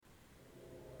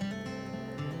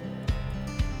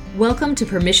Welcome to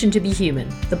Permission to Be Human,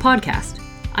 the podcast.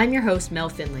 I'm your host, Mel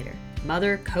Finlater,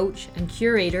 mother, coach, and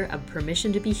curator of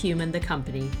Permission to Be Human, the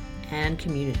company and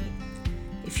community.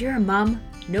 If you're a mom,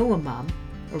 know a mom,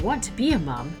 or want to be a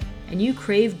mom, and you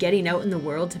crave getting out in the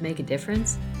world to make a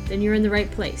difference, then you're in the right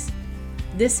place.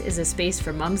 This is a space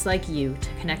for moms like you to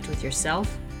connect with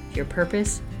yourself, your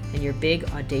purpose, and your big,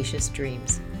 audacious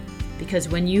dreams. Because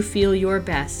when you feel your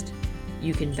best,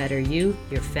 you can better you,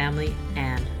 your family,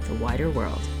 and the wider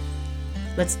world.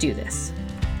 Let's do this.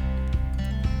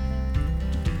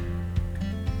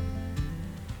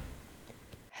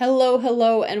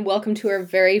 Hello, and welcome to our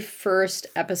very first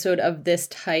episode of this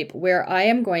type, where I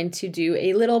am going to do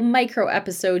a little micro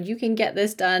episode. You can get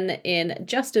this done in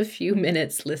just a few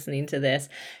minutes listening to this,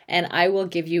 and I will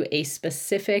give you a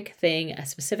specific thing, a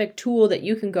specific tool that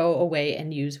you can go away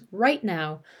and use right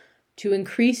now to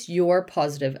increase your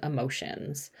positive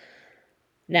emotions.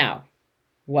 Now,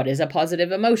 what is a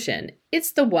positive emotion?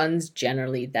 It's the ones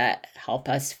generally that help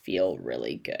us feel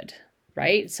really good,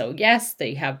 right? So yes,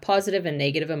 they have positive and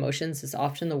negative emotions is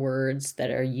often the words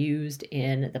that are used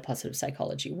in the positive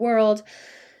psychology world.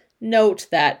 Note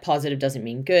that positive doesn't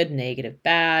mean good, negative,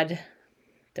 bad.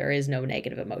 There is no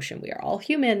negative emotion. We are all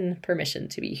human, permission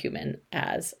to be human,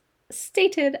 as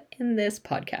stated in this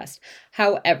podcast.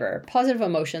 However, positive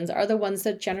emotions are the ones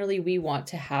that generally we want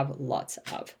to have lots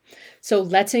of. So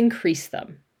let's increase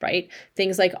them, right?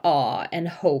 Things like awe and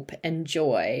hope and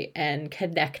joy and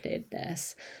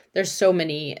connectedness. There's so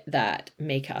many that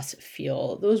make us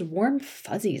feel those warm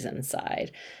fuzzies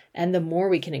inside. And the more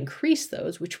we can increase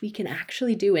those, which we can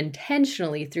actually do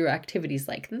intentionally through activities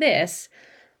like this,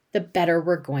 the better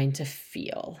we're going to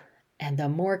feel. And the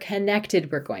more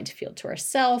connected we're going to feel to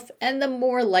ourselves, and the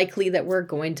more likely that we're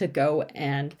going to go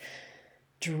and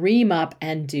dream up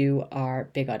and do our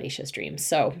big audacious dreams.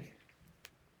 So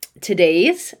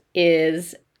today's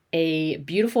is a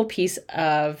beautiful piece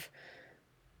of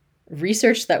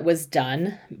research that was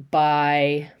done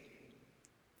by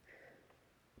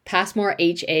Passmore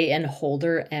H.A. and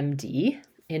Holder M.D.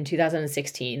 in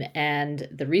 2016, and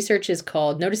the research is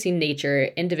called Noticing Nature,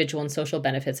 Individual and Social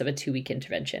Benefits of a 2-Week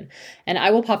Intervention. And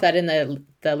I will pop that in the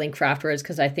link for afterwards,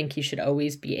 because I think you should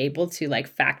always be able to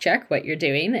fact check what you're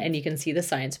doing, and you can see the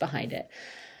science behind it.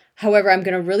 However, I'm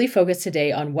going to really focus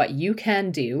today on what you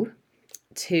can do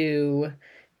to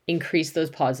increase those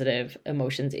positive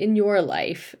emotions in your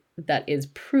life that is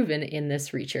proven in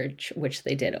this research, which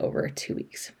they did over 2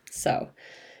 weeks. So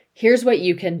here's what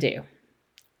you can do.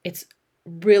 It's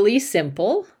really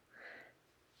simple,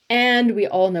 and we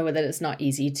all know that it's not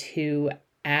easy to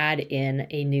add in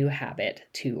a new habit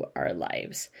to our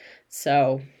lives.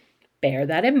 So bear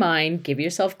that in mind. Give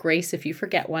yourself grace if you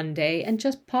forget one day, and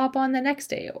just pop on the next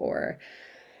day. Or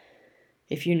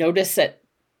if you notice that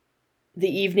the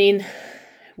evening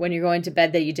when you're going to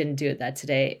bed that you didn't do it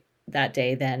that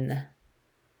day, then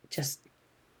just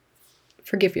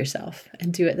forgive yourself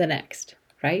and do it the next,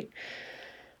 right?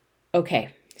 Okay.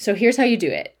 So here's how you do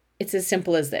it. It's as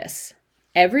simple as this.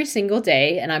 Every single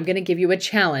day, and I'm going to give you a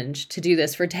challenge to do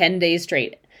this for 10 days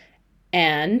straight.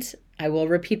 And I will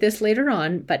repeat this later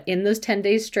on, but in those 10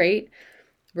 days straight,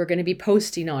 we're going to be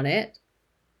posting on it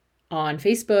on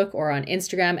Facebook or on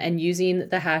Instagram and using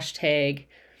the hashtag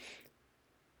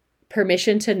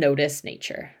permission to notice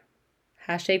nature.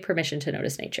 Hashtag permission to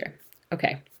notice nature.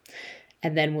 Okay.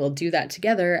 And then we'll do that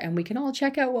together, and we can all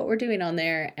check out what we're doing on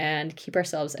there and keep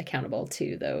ourselves accountable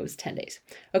to those 10 days.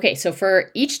 Okay, so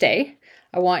for each day,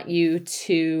 I want you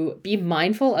to be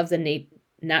mindful of the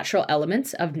natural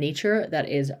elements of nature that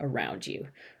is around you,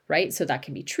 right? So that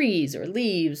can be trees or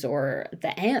leaves or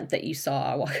the ant that you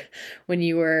saw when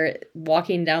you were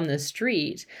walking down the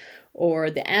street, or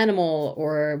the animal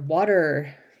or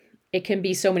water. It can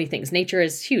be so many things. Nature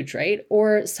is huge, right?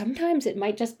 Or sometimes it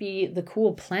might just be the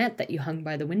cool plant that you hung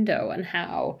by the window and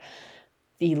how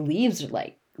the leaves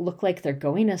look like they're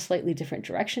going a slightly different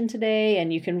direction today.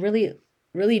 And you can really,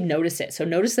 really notice it. So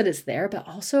notice that it's there, but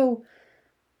also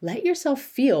let yourself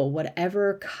feel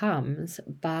whatever comes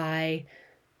by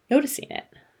noticing it,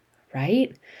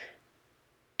 right?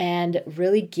 And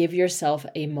really give yourself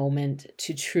a moment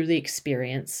to truly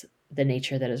experience the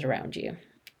nature that is around you.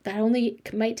 That only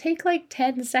might take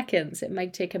 10 seconds. It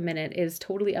might take a minute. It is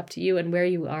totally up to you and where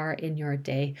you are in your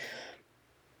day.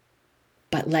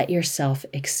 But let yourself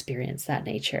experience that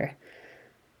nature.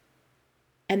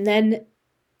 And then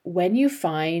when you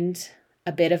find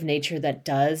a bit of nature that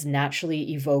does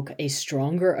naturally evoke a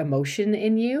stronger emotion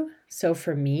in you. So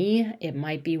for me, it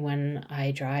might be when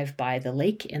I drive by the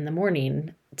lake in the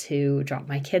morning to drop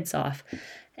my kids off,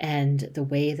 and the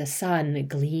way the sun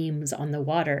gleams on the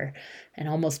water and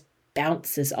almost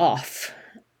bounces off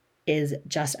is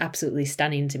just absolutely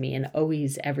stunning to me, and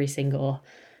always every single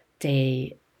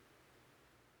day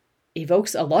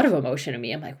evokes a lot of emotion in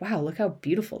me. I'm like, wow, look how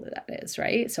beautiful that is,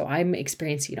 right? So I'm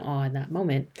experiencing awe in that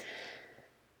moment.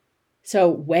 So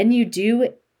when you do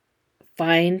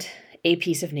find a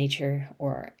piece of nature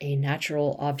or a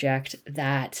natural object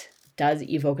that does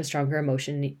evoke a stronger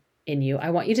emotion in you, I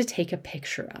want you to take a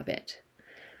picture of it,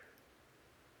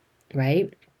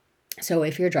 right? So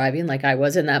if you're driving like I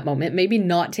was in that moment, maybe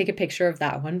not take a picture of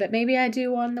that one, but maybe I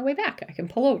do on the way back. I can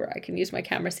pull over, I can use my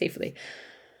camera safely.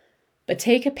 But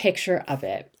take a picture of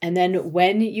it. And then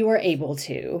when you are able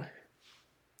to,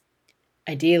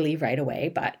 ideally right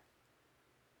away, but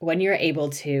when you're able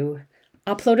to,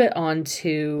 upload it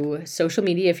onto social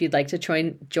media if you'd like to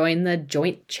join the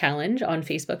joint challenge on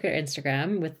Facebook or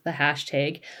Instagram with the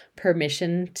hashtag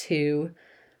permission to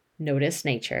notice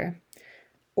nature.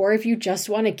 Or if you just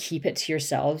want to keep it to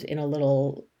yourselves in a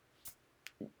little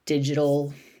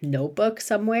digital notebook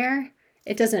somewhere,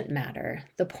 it doesn't matter.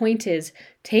 The point is,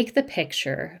 take the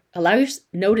picture, notice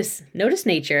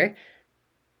nature,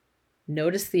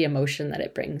 notice the emotion that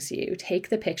it brings you. Take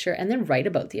the picture and then write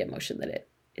about the emotion that it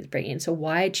is bringing. So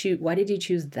why did you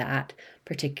choose that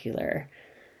particular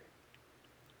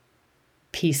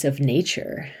piece of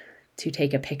nature to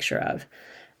take a picture of?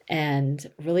 And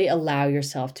really allow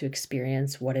yourself to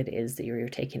experience what it is that you're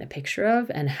taking a picture of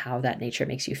and how that nature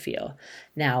makes you feel.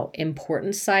 Now,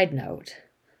 important side note,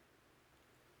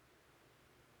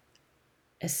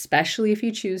 especially if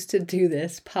you choose to do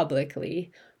this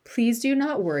publicly, please do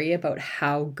not worry about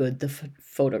how good the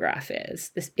photograph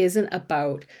is. This isn't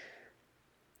about,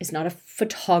 it's not a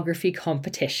photography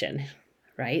competition,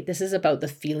 right? This is about the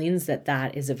feelings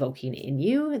that is evoking in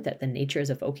you, that the nature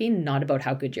is evoking, not about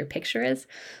how good your picture is.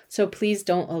 So please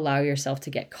don't allow yourself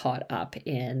to get caught up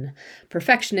in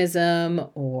perfectionism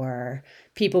or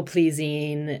people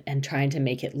pleasing and trying to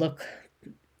make it look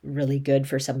really good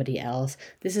for somebody else.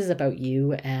 This is about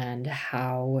you and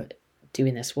how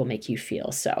doing this will make you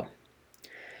feel. So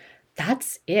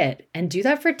that's it. And do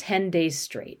that for 10 days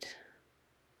straight.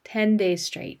 10 days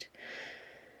straight.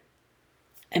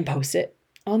 And post it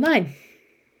online.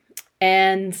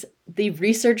 And the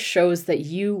research shows that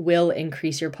you will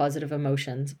increase your positive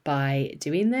emotions by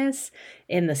doing this.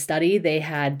 In the study, they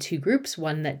had two groups,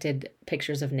 one that did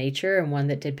pictures of nature and one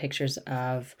that did pictures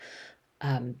of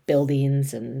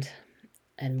buildings and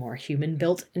more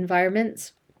human-built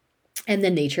environments. And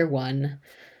the nature one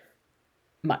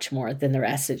much more than the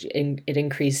rest. It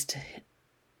increased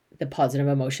the positive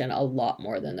emotion a lot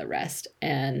more than the rest.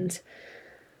 And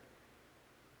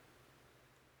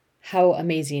how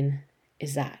amazing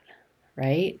is that,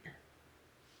 right?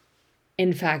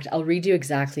 In fact, I'll read you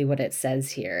exactly what it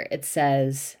says here. It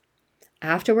says,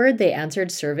 afterward, they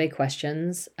answered survey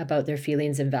questions about their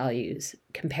feelings and values.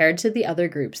 Compared to the other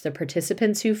groups, the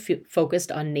participants who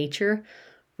focused on nature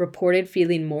reported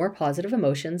feeling more positive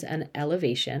emotions and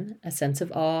elevation, a sense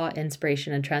of awe,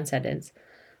 inspiration, and transcendence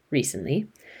recently,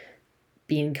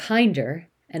 being kinder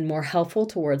and more helpful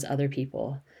towards other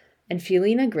people, and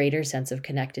feeling a greater sense of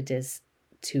connectedness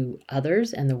to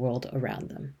others and the world around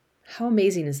them. How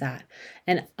amazing is that?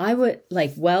 And I would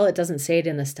it doesn't say it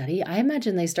in the study. I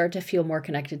imagine they start to feel more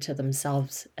connected to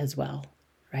themselves as well,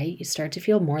 right? You start to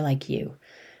feel more like you.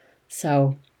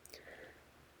 So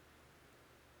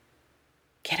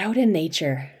get out in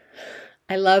nature.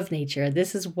 I love nature.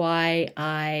 This is why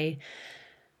I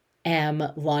am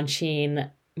launching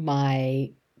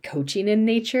my coaching in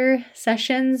nature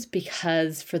sessions,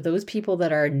 because for those people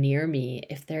that are near me,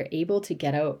 if they're able to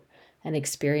get out and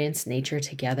experience nature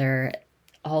together,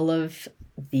 all of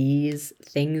these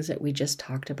things that we just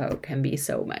talked about can be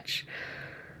so much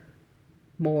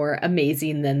more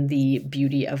amazing than the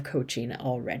beauty of coaching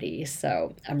already.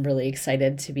 So I'm really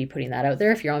excited to be putting that out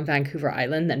there. If you're on Vancouver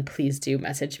Island, then please do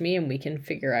message me and we can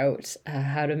figure out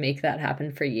how to make that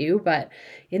happen for you. But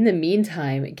in the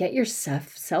meantime, get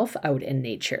yourself out in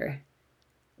nature.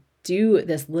 Do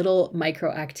this little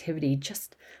micro activity.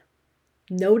 Just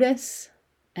notice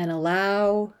and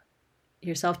allow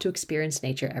yourself to experience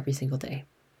nature every single day.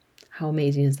 How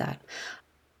amazing is that?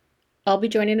 I'll be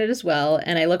joining it as well,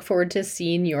 and I look forward to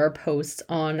seeing your posts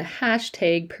on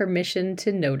hashtag permission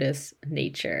to notice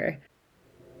nature.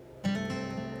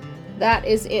 That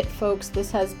is it, folks.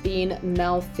 This has been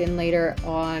Mel Finlater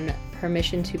on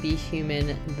Permission to Be Human,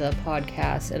 the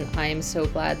podcast, and I am so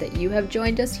glad that you have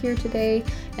joined us here today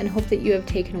and hope that you have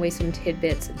taken away some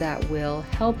tidbits that will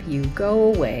help you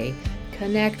go away,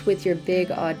 connect with your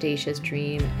big, audacious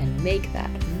dream, and make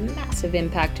that massive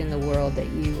impact in the world that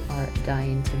you are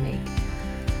dying to make.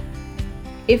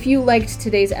 If you liked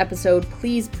today's episode,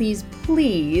 please, please,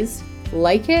 please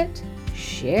Like it,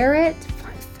 share it.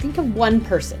 Think of one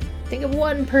person. Think of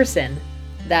one person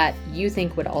that you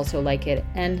think would also like it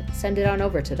and send it on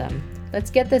over to them.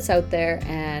 Let's get this out there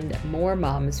and more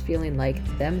moms feeling like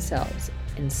themselves,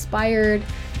 inspired,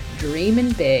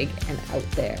 dreaming big, and out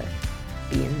there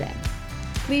being them.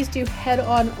 Please do head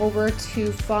on over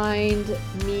to find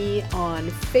me on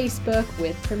Facebook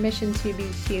with Permission to Be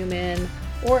Human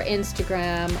or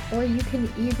Instagram, or you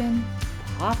can even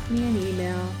pop me an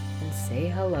email and say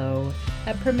hello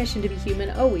at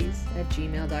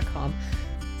permissiontobehumanalways@gmail.com.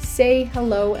 Say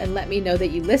hello and let me know that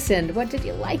you listened. What did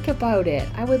you like about it?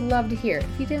 I would love to hear.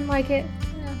 If you didn't like it,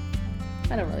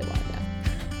 I don't really want to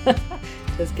know.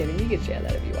 Just kidding. You can share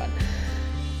that if you want.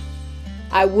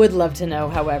 I would love to know,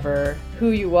 however, who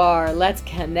you are. Let's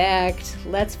connect.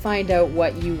 Let's find out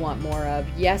what you want more of.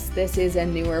 Yes, this is a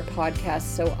newer podcast,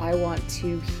 so I want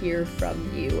to hear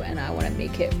from you and I want to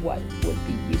make it what would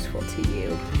be useful to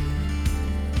you.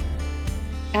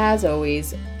 As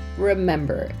always,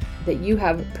 remember that you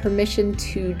have permission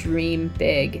to dream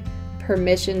big,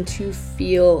 permission to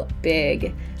feel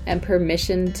big, and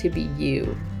permission to be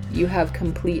you. You have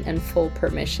complete and full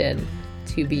permission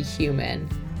to be human.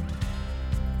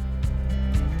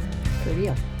 For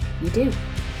real, you do.